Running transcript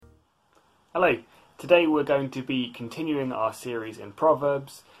Hello, today we're going to be continuing our series in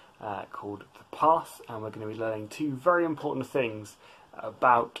Proverbs called The Path, and we're going to be learning two very important things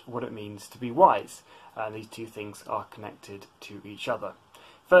about what it means to be wise. These two things are connected to each other.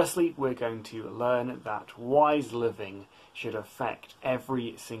 Firstly, we're going to learn that wise living should affect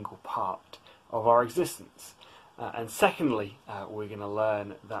every single part of our existence. And secondly, we're going to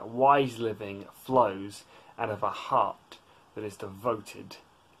learn that wise living flows out of a heart that is devoted,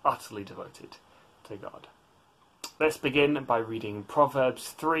 utterly devoted to God. Let's begin by reading Proverbs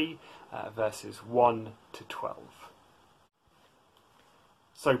 3, verses 1 to 12.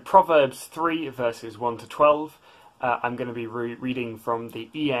 So Proverbs 3, verses 1 to 12, I'm going to be reading from the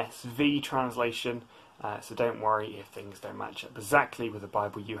ESV translation, so don't worry if things don't match up exactly with the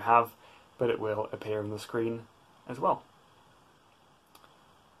Bible you have, but it will appear on the screen as well.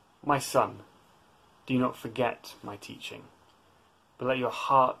 My son, do not forget my teaching, but let your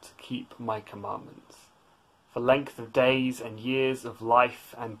heart keep my commandments. For length of days and years of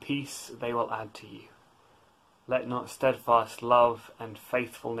life and peace they will add to you. Let not steadfast love and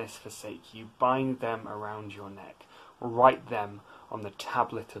faithfulness forsake you. Bind them around your neck. Write them on the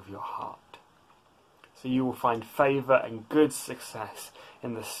tablet of your heart. So you will find favour and good success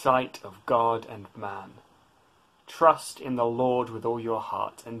in the sight of God and man. Trust in the Lord with all your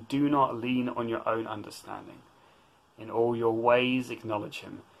heart, and do not lean on your own understanding. In all your ways acknowledge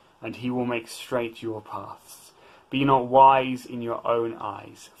him, and he will make straight your paths. Be not wise in your own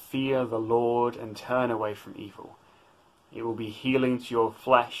eyes. Fear the Lord and turn away from evil. It will be healing to your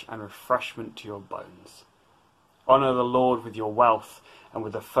flesh and refreshment to your bones. Honour the Lord with your wealth and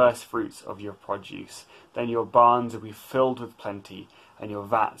with the first fruits of your produce. Then your barns will be filled with plenty, and your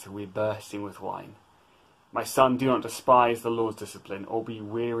vats will be bursting with wine. My son, do not despise the Lord's discipline, or be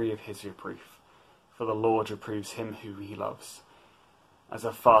weary of his reproof. For the Lord reproves him who he loves, as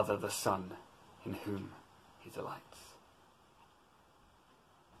a father the son in whom he delights.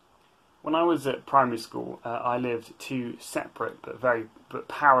 When I was at primary school, I lived two separate but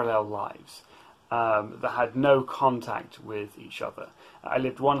parallel lives that had no contact with each other. I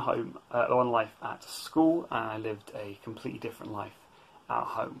lived one life at school, and I lived a completely different life at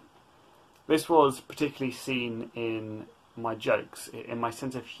home. This was particularly seen in my jokes, in my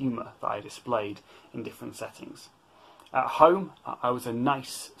sense of humour that I displayed in different settings. At home, I was a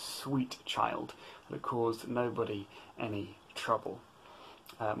nice, sweet child that caused nobody any trouble.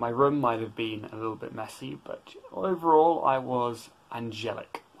 My room might have been a little bit messy, but overall I was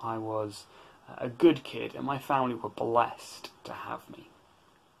angelic. I was a good kid, and my family were blessed to have me.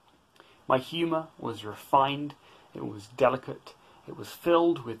 My humour was refined, it was delicate, it was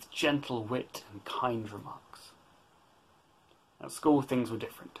filled with gentle wit and kind remarks. At school, things were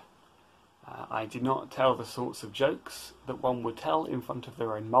different. I did not tell the sorts of jokes that one would tell in front of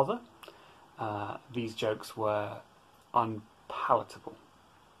their own mother. These jokes were unpalatable.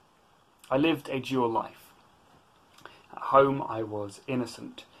 I lived a dual life. At home, I was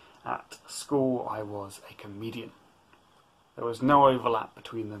innocent. At school, I was a comedian. There was no overlap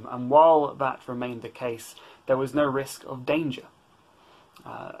between them, and while that remained the case, there was no risk of danger.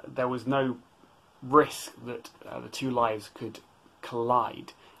 There was no risk that the two lives could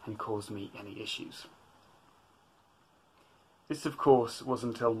collide and cause me any issues. This, of course, was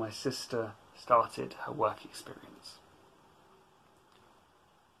until my sister started her work experience.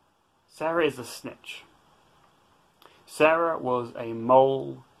 Sarah is a snitch. Sarah was a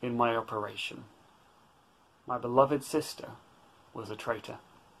mole in my operation. My beloved sister was a traitor.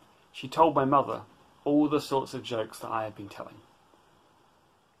 She told my mother all the sorts of jokes that I had been telling.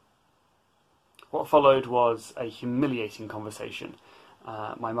 What followed was a humiliating conversation.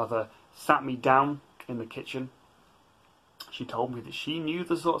 My mother sat me down in the kitchen. She told me that she knew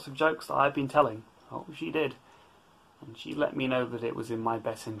the sorts of jokes that I had been telling. Oh, she did. And she let me know that it was in my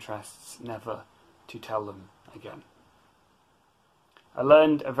best interests never to tell them again. I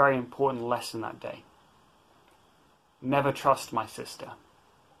learned a very important lesson that day. Never trust my sister.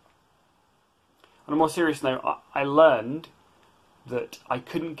 On a more serious note, I learned that I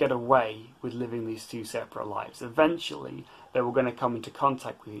couldn't get away with living these two separate lives. Eventually, they were going to come into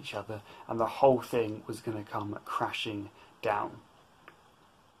contact with each other, and the whole thing was going to come crashing down.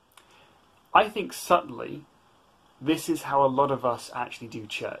 I think subtly, this is how a lot of us actually do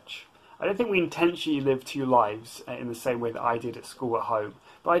church. I don't think we intentionally live two lives in the same way that I did at school at home,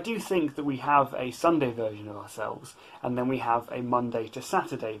 but I do think that we have a Sunday version of ourselves, and then we have a Monday to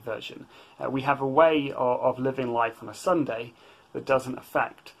Saturday version. We have a way of living life on a Sunday that doesn't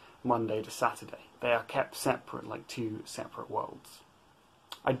affect Monday to Saturday. They are kept separate, like two separate worlds.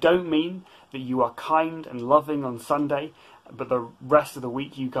 I don't mean that you are kind and loving on Sunday, but the rest of the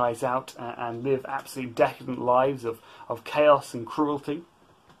week you guys out and live absolutely decadent lives of chaos and cruelty.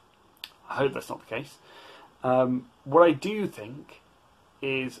 I hope that's not the case. What I do think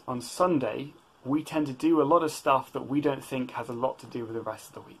is on Sunday, we tend to do a lot of stuff that we don't think has a lot to do with the rest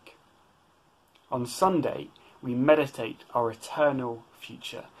of the week. On Sunday, we meditate our eternal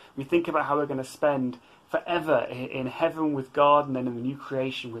future. We think about how we're going to spend forever in heaven with God and then in the new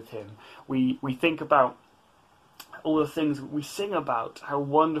creation with Him. We think about all the things we sing about, how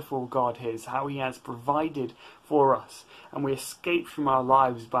wonderful God is, how He has provided for us. And we escape from our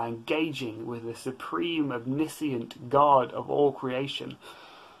lives by engaging with the supreme, omniscient God of all creation.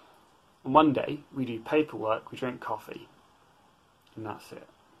 On Monday, we do paperwork, we drink coffee, and that's it.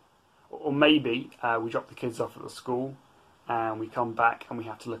 Or maybe we drop the kids off at the school and we come back and we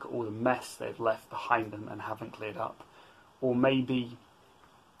have to look at all the mess they've left behind them and haven't cleared up. Or maybe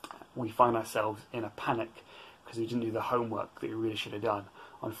we find ourselves in a panic because we didn't do the homework that we really should have done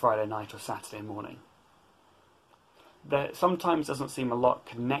on Friday night or Saturday morning. There sometimes doesn't seem a lot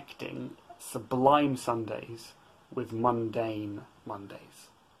connecting sublime Sundays with mundane Mondays.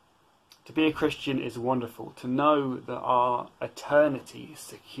 To be a Christian is wonderful. To know that our eternity is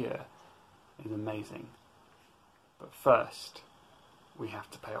secure is amazing. But first, we have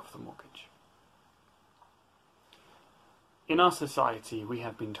to pay off the mortgage. In our society, we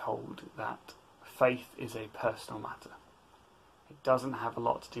have been told that faith is a personal matter. It doesn't have a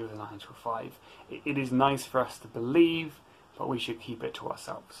lot to do with a 9 to 5. It is nice for us to believe, but we should keep it to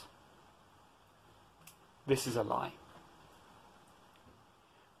ourselves. This is a lie.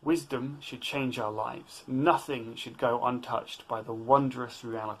 Wisdom should change our lives. Nothing should go untouched by the wondrous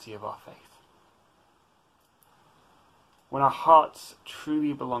reality of our faith. When our hearts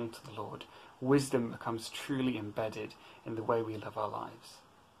truly belong to the Lord, wisdom becomes truly embedded in the way we live our lives.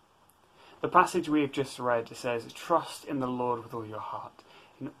 The passage we have just read says, "Trust in the Lord with all your heart.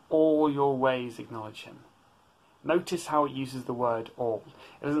 In all your ways acknowledge Him." Notice how it uses the word all.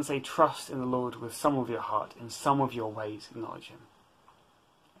 It doesn't say trust in the Lord with some of your heart. In some of your ways acknowledge Him.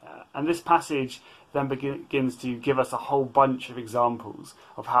 And this passage then begins to give us a whole bunch of examples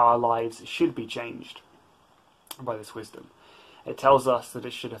of how our lives should be changed by this wisdom. It tells us that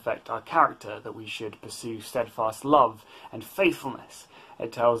it should affect our character, that we should pursue steadfast love and faithfulness.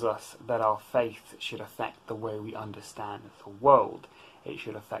 It tells us that our faith should affect the way we understand the world. It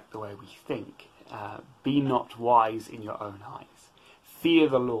should affect the way we think. Be not wise in your own eyes. Fear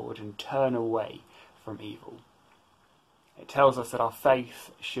the Lord and turn away from evil. It tells us that our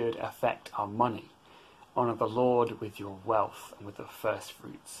faith should affect our money. Honour the Lord with your wealth and with the first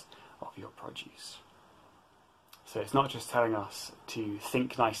fruits of your produce. So it's not just telling us to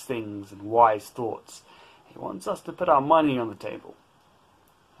think nice things and wise thoughts. It wants us to put our money on the table.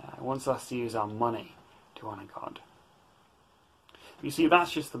 It wants us to use our money to honour God. You see,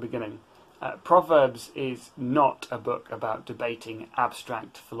 that's just the beginning. Proverbs is not a book about debating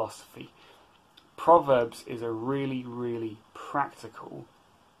abstract philosophy. Proverbs is a really, really practical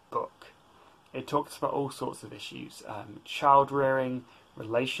book. It talks about all sorts of issues. Child rearing,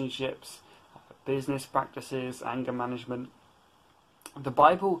 relationships, business practices, anger management. The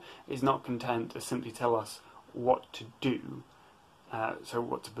Bible is not content to simply tell us what to do, so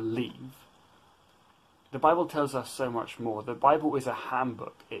what to believe. The Bible tells us so much more. The Bible is a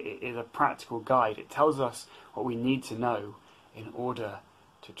handbook. It is a practical guide. It tells us what we need to know in order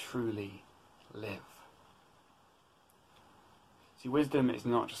to truly live. See, wisdom is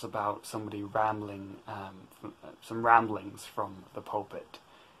not just about somebody rambling, some ramblings from the pulpit.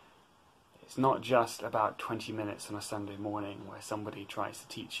 It's not just about 20 minutes on a Sunday morning where somebody tries to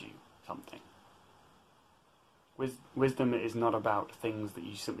teach you something. Wisdom is not about things that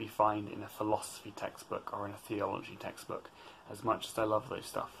you simply find in a philosophy textbook or in a theology textbook, as much as I love those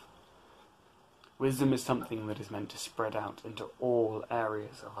stuff. Wisdom is something that is meant to spread out into all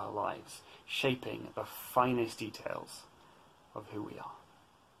areas of our lives, shaping the finest details of who we are.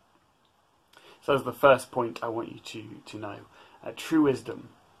 So that's the first point I want you to know. True wisdom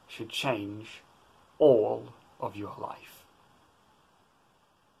should change all of your life.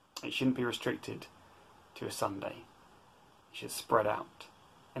 It shouldn't be restricted to a Sunday. It should spread out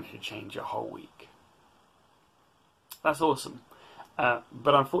and it should change your whole week. That's awesome.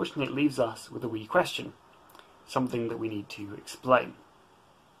 But unfortunately it leaves us with a wee question, something that we need to explain.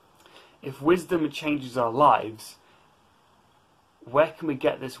 If wisdom changes our lives, where can we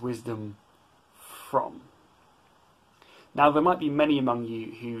get this wisdom from? Now, there might be many among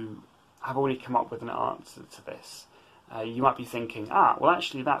you who have already come up with an answer to this. You might be thinking, well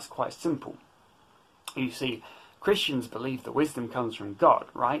actually that's quite simple. You see, Christians believe that wisdom comes from God,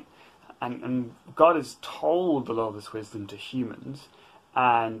 right? And God has told a lot of this wisdom to humans,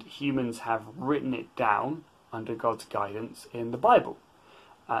 and humans have written it down under God's guidance in the Bible.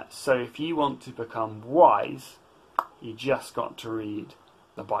 So if you want to become wise, you just got to read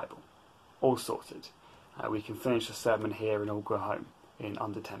the Bible. All sorted. We can finish the sermon here and all go home in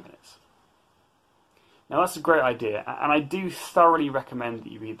under 10 minutes. Now that's a great idea, and I do thoroughly recommend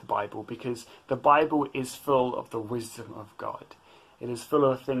that you read the Bible, because the Bible is full of the wisdom of God. It is full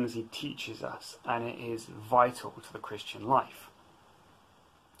of the things he teaches us, and it is vital to the Christian life.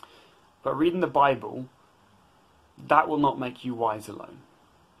 But reading the Bible, that will not make you wise alone.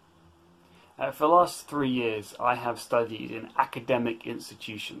 For the last 3 years, I have studied in academic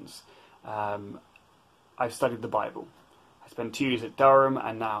institutions. I've studied the Bible. I spent 2 years at Durham,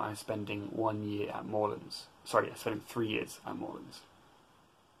 and now I'm spending 1 year at Moorlands. I'm spending 3 years at Moorlands.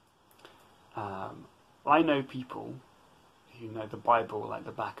 I know people who know the Bible like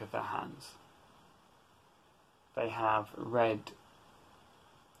the back of their hands. They have read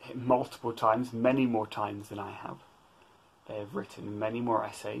it multiple times, many more times than I have. They have written many more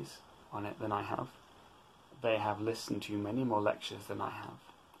essays on it than I have. They have listened to many more lectures than I have.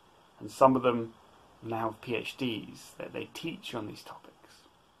 And some of them now have PhDs that they teach on these topics.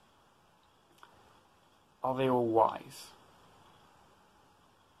 Are they all wise?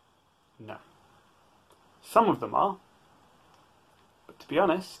 No. Some of them are. But to be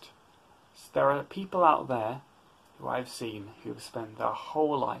honest, there are people out there who I've seen who have spent their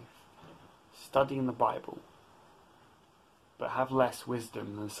whole life studying the Bible, but have less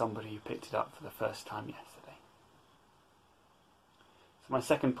wisdom than somebody who picked it up for the first time yesterday. So my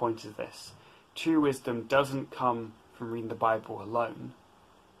second point is this. True wisdom doesn't come from reading the Bible alone,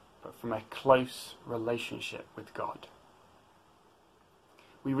 but from a close relationship with God.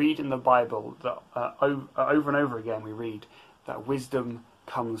 We read in the Bible that over and over again we read that wisdom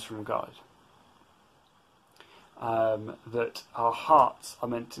comes from God. That our hearts are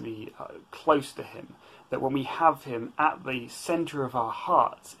meant to be close to him. That when we have him at the centre of our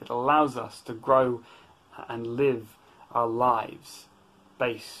hearts, it allows us to grow and live our lives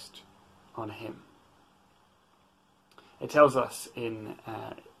based on him. It tells us in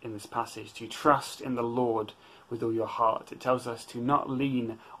this passage to trust in the Lord with all your heart. It tells us to not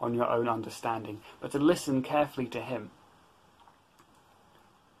lean on your own understanding, but to listen carefully to him.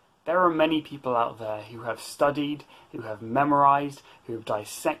 There are many people out there who have studied, who have memorized, who have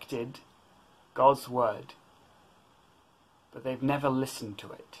dissected God's word, but they've never listened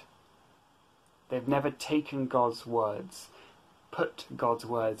to it. They've never taken God's words, put God's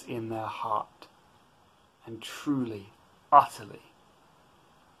words in their heart, and truly, utterly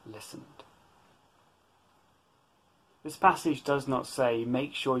listened. This passage does not say,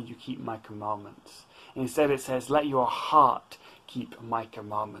 make sure you keep my commandments. Instead it says, let your heart keep my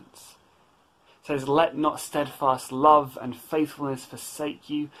commandments. It says, let not steadfast love and faithfulness forsake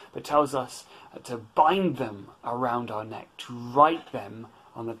you, but tells us to bind them around our neck, to write them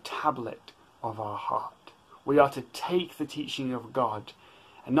on the tablet of our heart. We are to take the teaching of God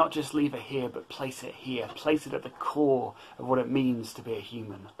and not just leave it here, but place it here, place it at the core of what it means to be a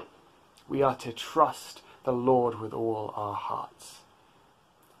human. We are to trust the Lord with all our hearts.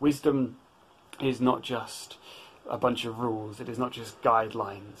 Wisdom is not just a bunch of rules, it is not just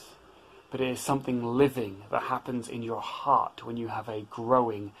guidelines, but it is something living that happens in your heart when you have a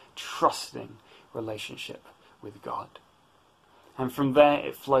growing, trusting relationship with God. And from there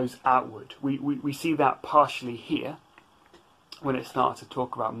it flows outward. We see that partially here when it starts to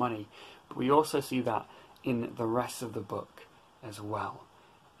talk about money, but we also see that in the rest of the book as well,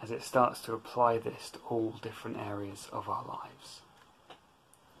 as it starts to apply this to all different areas of our lives.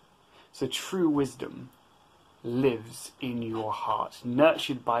 So true wisdom lives in your heart,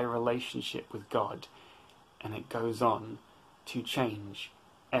 nurtured by a relationship with God, and it goes on to change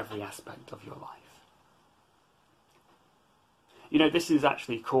every aspect of your life. You know, this is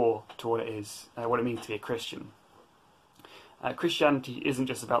actually core to what it means to be a Christian. Christianity isn't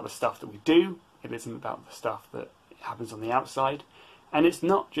just about the stuff that we do, it isn't about the stuff that happens on the outside, and it's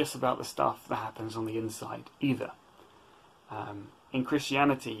not just about the stuff that happens on the inside either. In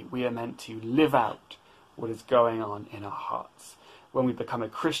Christianity, we are meant to live out what is going on in our hearts. When we become a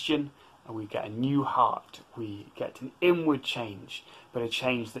Christian and we get a new heart, we get an inward change, but a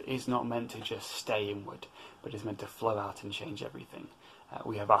change that is not meant to just stay inward, but is meant to flow out and change everything.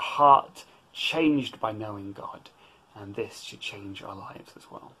 We have a heart changed by knowing God, and this should change our lives as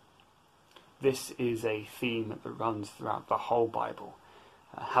well. This is a theme that runs throughout the whole Bible.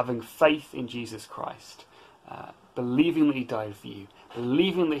 Having faith in Jesus Christ, believing that he died for you,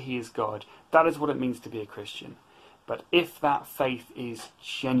 believing that he is God, that is what it means to be a Christian. But if that faith is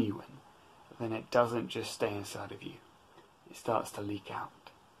genuine, then it doesn't just stay inside of you. It starts to leak out.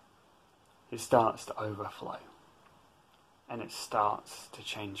 It starts to overflow. And it starts to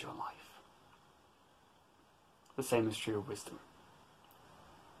change your life. The same is true of wisdom.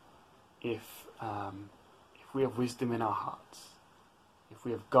 If we have wisdom in our hearts, if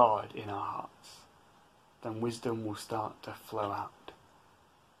we have God in our hearts, then wisdom will start to flow out.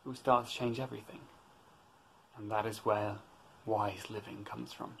 It will start to change everything. And that is where wise living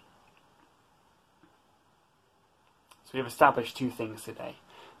comes from. So we have established two things today.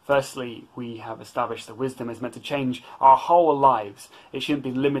 Firstly, we have established that wisdom is meant to change our whole lives. It shouldn't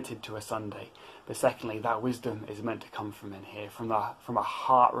be limited to a Sunday. But secondly, that wisdom is meant to come from in here, from a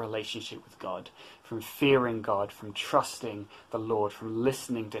heart relationship with God, from fearing God, from trusting the Lord, from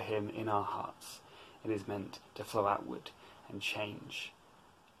listening to Him in our hearts. It is meant to flow outward and change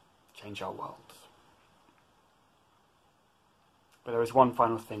our world. But there is one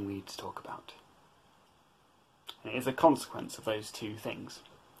final thing we need to talk about. And it is a consequence of those two things.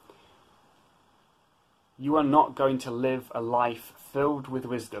 You are not going to live a life filled with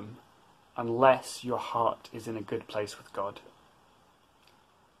wisdom unless your heart is in a good place with God.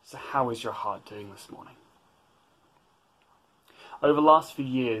 So how is your heart doing this morning? Over the last few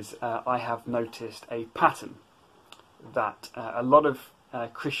years, I have noticed a pattern that a lot of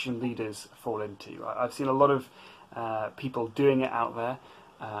Christian leaders fall into. I've seen a lot of people doing it out there.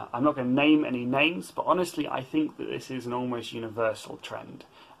 I'm not going to name any names, but honestly, I think that this is an almost universal trend,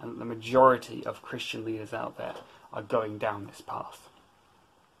 and the majority of Christian leaders out there are going down this path.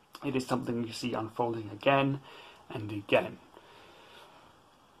 It is something you see unfolding again and again.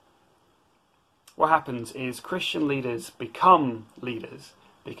 What happens is Christian leaders become leaders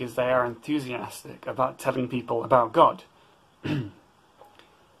because they are enthusiastic about telling people about God.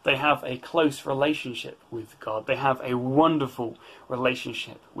 They have a close relationship with God. They have a wonderful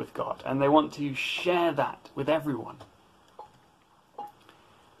relationship with God. And they want to share that with everyone.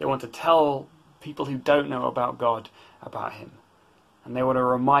 They want to tell people who don't know about God about Him. And they want to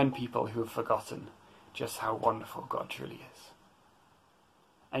remind people who have forgotten just how wonderful God truly is.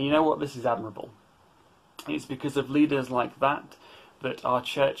 And you know what? This is admirable. It's because of leaders like that our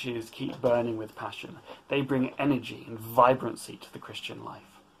churches keep burning with passion. They bring energy and vibrancy to the Christian life.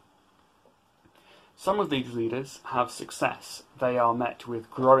 Some of these leaders have success. They are met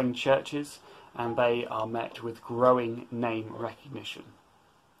with growing churches and they are met with growing name recognition.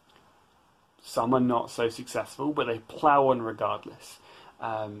 Some are not so successful, but they plough on regardless,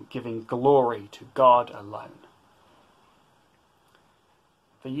 giving glory to God alone.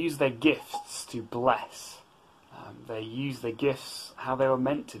 They use their gifts to bless. They use their gifts how they were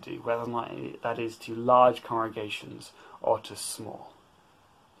meant to do, whether or not that is to large congregations or to small.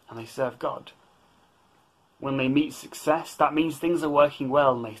 And they serve God. When they meet success, that means things are working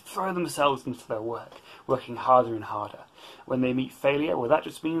well and they throw themselves into their work, working harder and harder. When they meet failure, well, that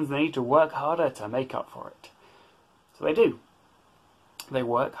just means they need to work harder to make up for it. So they do. They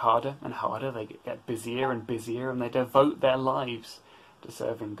work harder and harder, they get busier and busier, and they devote their lives to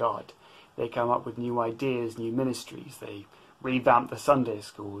serving God. They come up with new ideas, new ministries, they revamp the Sunday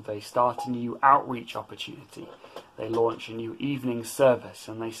school, they start a new outreach opportunity, they launch a new evening service,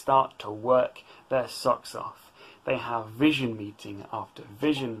 and they start to work their socks off. They have vision meeting after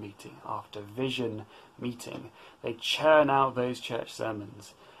vision meeting after vision meeting. They churn out those church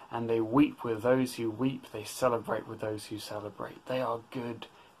sermons, and they weep with those who weep, they celebrate with those who celebrate. They are good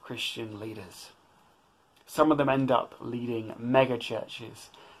Christian leaders. Some of them end up leading mega churches,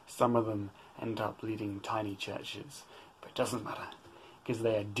 some of them end up leading tiny churches. But it doesn't matter, because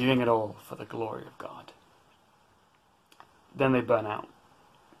they are doing it all for the glory of God. Then they burn out.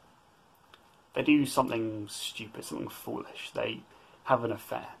 They do something stupid, something foolish. They have an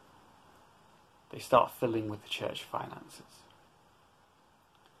affair. They start fiddling with the church finances.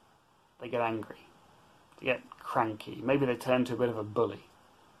 They get angry. They get cranky. Maybe they turn into a bit of a bully.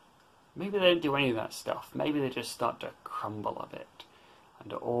 Maybe they don't do any of that stuff. Maybe they just start to crumble a bit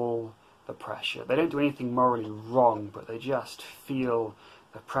under all the pressure. They don't do anything morally wrong, but they just feel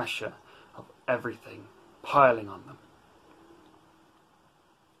the pressure of everything piling on them.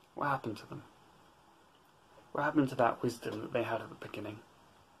 What happened to them? What happened to that wisdom that they had at the beginning?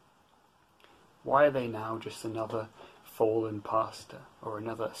 Why are they now just another fallen pastor, or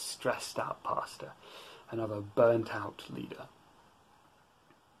another stressed out pastor, another burnt out leader?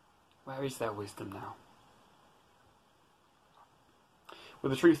 Where is their wisdom now?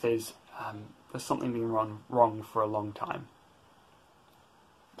 Well, the truth is, there's something been wrong for a long time.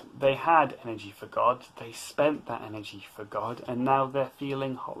 They had energy for God, they spent that energy for God, and now they're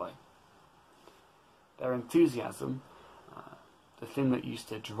feeling hollow. Their enthusiasm, the thing that used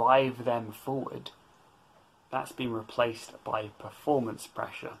to drive them forward, that's been replaced by performance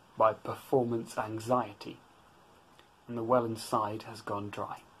pressure, by performance anxiety, and the well inside has gone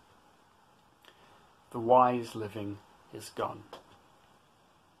dry. The wise living is gone,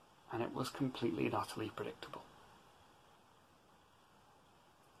 and it was completely and utterly predictable,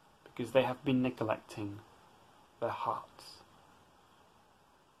 because they have been neglecting their hearts.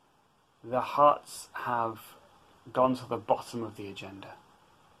 Their hearts have gone to the bottom of the agenda.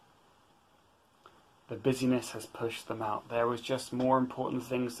 The busyness has pushed them out. There was just more important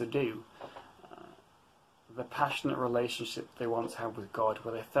things to do. The passionate relationship they once had with God,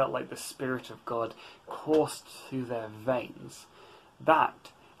 where they felt like the Spirit of God coursed through their veins,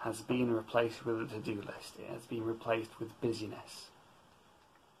 that has been replaced with a to-do list. It has been replaced with busyness.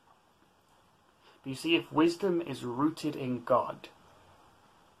 But you see, if wisdom is rooted in God,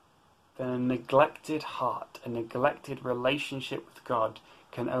 then a neglected heart, a neglected relationship with God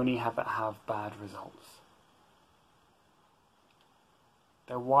can only have bad results.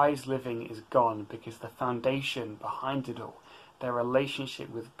 Their wise living is gone because the foundation behind it all, their relationship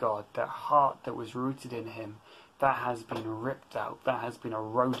with God, their heart that was rooted in Him, that has been ripped out, that has been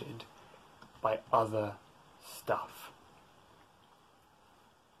eroded by other stuff.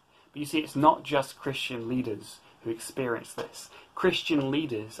 But you see, it's not just Christian leaders who experience this. Christian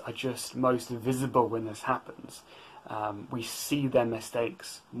leaders are just most visible when this happens. We see their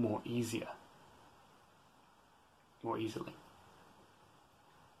mistakes more easily.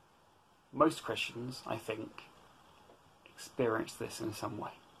 Most Christians, I think, experience this in some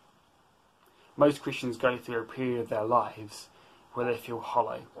way. Most Christians go through a period of their lives where they feel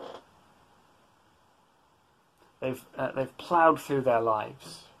hollow. They've ploughed through their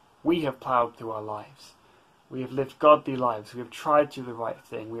lives. We have ploughed through our lives. We have lived godly lives. We have tried to do the right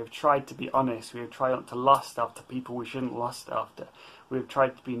thing. We have tried to be honest. We have tried not to lust after people we shouldn't lust after. We have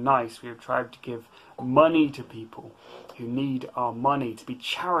tried to be nice. We have tried to give money to people who need our money, to be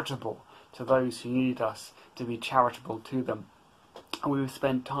charitable to those who need us to be charitable to them. And we have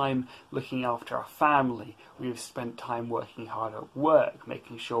spent time looking after our family. We have spent time working hard at work,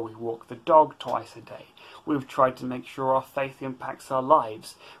 making sure we walk the dog twice a day. We've tried to make sure our faith impacts our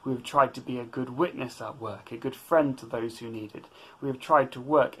lives. We've tried to be a good witness at work, a good friend to those who need it. We have tried to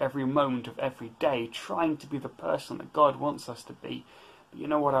work every moment of every day, trying to be the person that God wants us to be. But you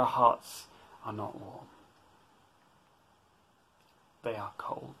know what? Our hearts are not warm. They are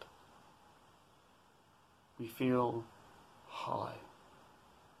cold. We feel hollow.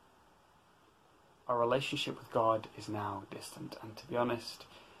 Our relationship with God is now distant, and to be honest,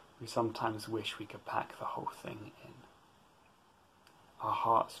 we sometimes wish we could pack the whole thing in. Our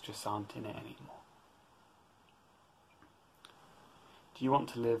hearts just aren't in it anymore. Do you want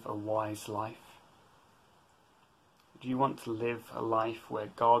to live a wise life? Do you want to live a life where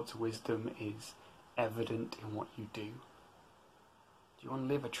God's wisdom is evident in what you do? Do you want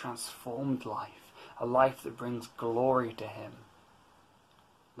to live a transformed life, a life that brings glory to Him?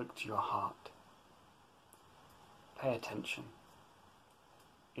 Look to your heart. Pay attention.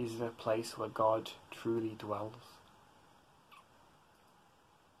 Is it a place where God truly dwells?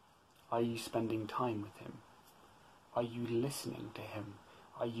 Are you spending time with Him? Are you listening to Him?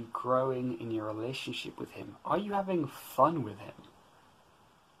 Are you growing in your relationship with Him? Are you having fun with Him?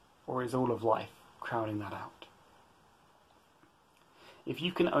 Or is all of life crowding that out? If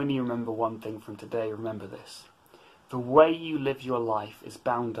you can only remember one thing from today, remember this. The way you live your life is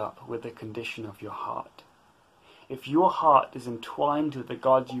bound up with the condition of your heart. If your heart is entwined with the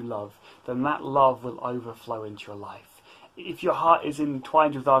God you love, then that love will overflow into your life. If your heart is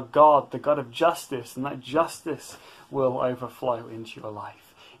entwined with our God, the God of justice, then that justice will overflow into your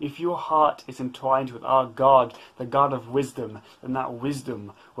life. If your heart is entwined with our God, the God of wisdom, then that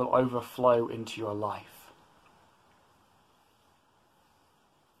wisdom will overflow into your life.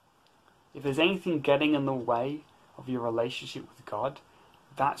 If there's anything getting in the way of your relationship with God,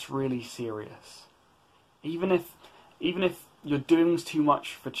 that's really serious. Even if you're doing too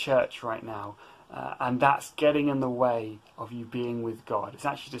much for church right now, and that's getting in the way of you being with God, it's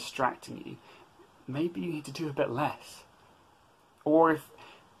actually distracting you, maybe you need to do a bit less. Or if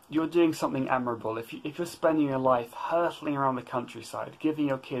you're doing something admirable, if you're spending your life hurtling around the countryside, giving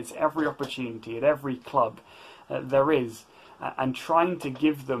your kids every opportunity at every club there is, and trying to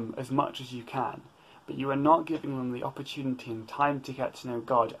give them as much as you can, but you are not giving them the opportunity and time to get to know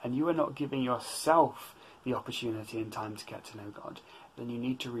God, and you are not giving yourself the opportunity and time to get to know God, then you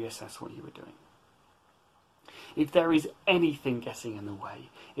need to reassess what you are doing. If there is anything getting in the way,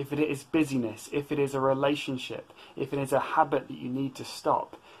 if it is busyness, if it is a relationship, if it is a habit that you need to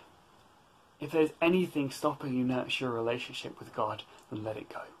stop, If there's anything stopping you nurture your relationship with God, then let it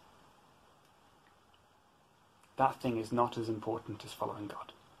go. That thing is not as important as following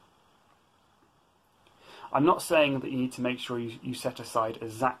God. I'm not saying that you need to make sure you set aside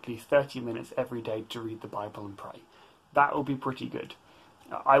exactly 30 minutes every day to read the Bible and pray. That will be pretty good.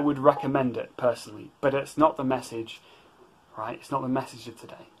 I would recommend it personally, but it's not the message, right? It's not the message of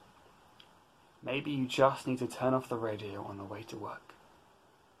today. Maybe you just need to turn off the radio on the way to work.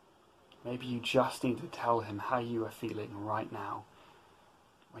 Maybe you just need to tell him how you are feeling right now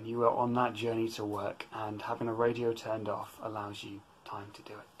when you are on that journey to work, and having a radio turned off allows you time to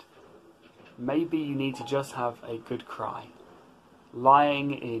do it. Maybe you need to just have a good cry,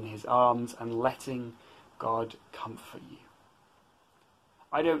 lying in his arms and letting God comfort you.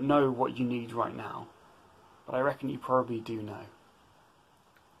 I don't know what you need right now, but I reckon you probably do know.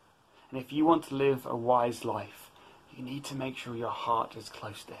 And if you want to live a wise life, you need to make sure your heart is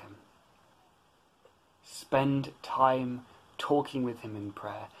close to him. Spend time talking with him in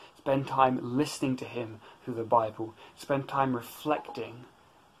prayer. Spend time listening to him through the Bible. Spend time reflecting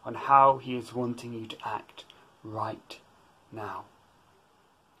on how he is wanting you to act right now.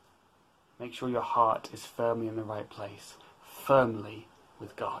 Make sure your heart is firmly in the right place, firmly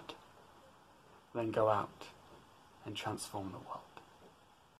with God. Then go out and transform the world.